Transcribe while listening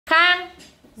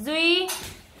Duy,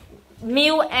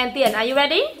 Miu, and Tiên. Are you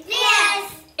ready?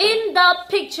 Yes. In the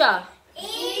picture,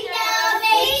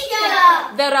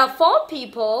 there are 4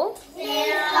 people.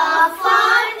 There are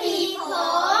 4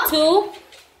 people. 2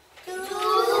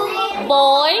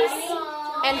 boys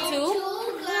and 2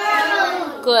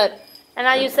 girls. Good. And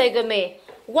now you say good me.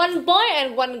 1 boy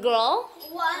and 1 girl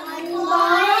 1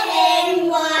 boy and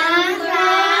 1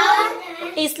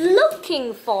 girl is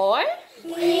looking for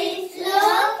is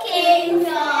looking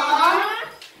for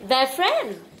their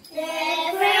friend.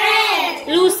 their friend.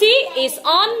 Lucy is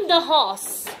on the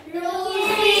horse.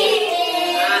 Lucy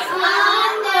is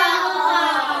on the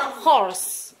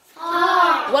Horse.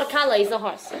 horse. What color is the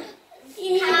horse?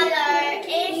 Color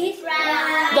is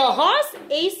brown. The horse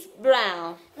is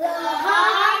brown. The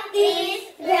horse is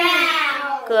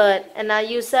brown. Good. And now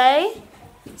you say,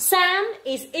 Sam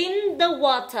is in the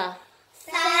water.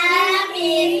 Sam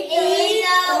is in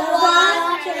the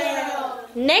water.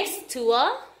 Next to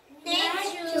a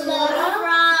Next to the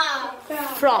frog.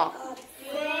 frog.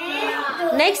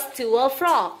 Next to a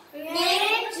frog.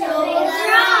 Next to the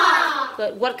frog.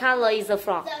 Good. What color is the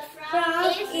frog? The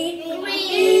frog is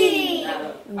green.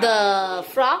 The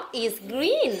frog is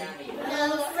green. The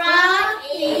frog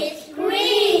is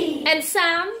green. And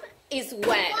Sam is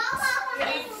wet.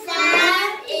 And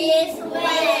Sam is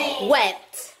wet.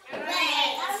 Wet.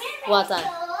 Wet. Well done.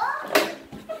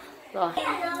 Rồi.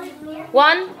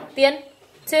 1, Tiên,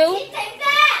 2,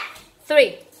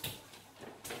 3.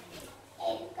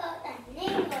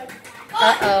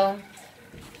 Uh-oh.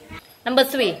 Number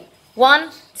 3. 1,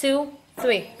 2,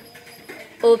 3.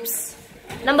 Oops.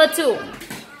 Number 2.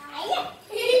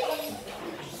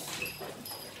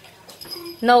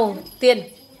 No, Tiên.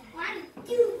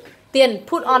 Tiên,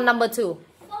 put on number 2.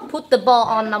 Put the ball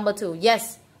on number 2.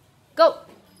 Yes. Go.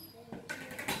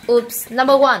 Oops.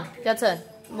 Number 1. Your turn.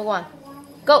 Number 1.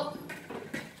 Go.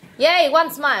 Yay,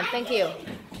 1 smile. Thank you.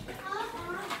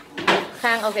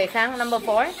 Khang, okay, Khang, number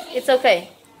 4. It's okay.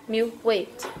 Miu,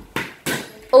 wait.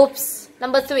 Oops.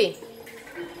 Number 3.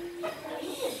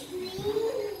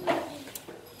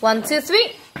 1, 2,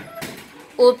 3.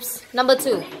 Oops. Number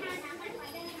 2.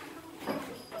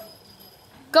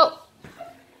 Go.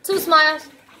 2 smiles.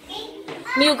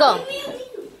 Miu, go.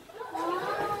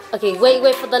 Okay,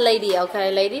 wait for the lady.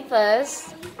 Okay, lady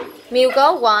first. Miu,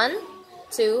 go. 1,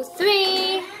 2,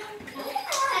 3.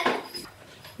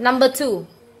 Number 2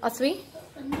 or 3?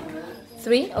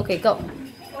 3? Okay, go.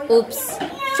 Oops.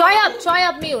 Try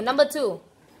up, Miu. Number 2.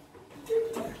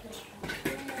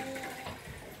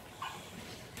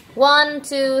 1,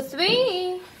 2,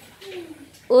 3.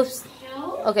 Oops.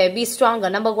 Okay, be stronger.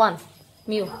 Number 1.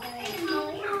 Miu.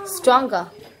 Stronger.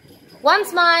 1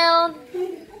 smile.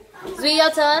 Duy, your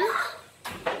turn.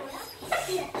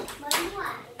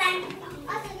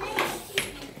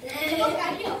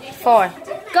 4.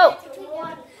 Go.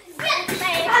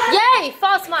 Yay!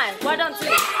 4 smile. Why don't you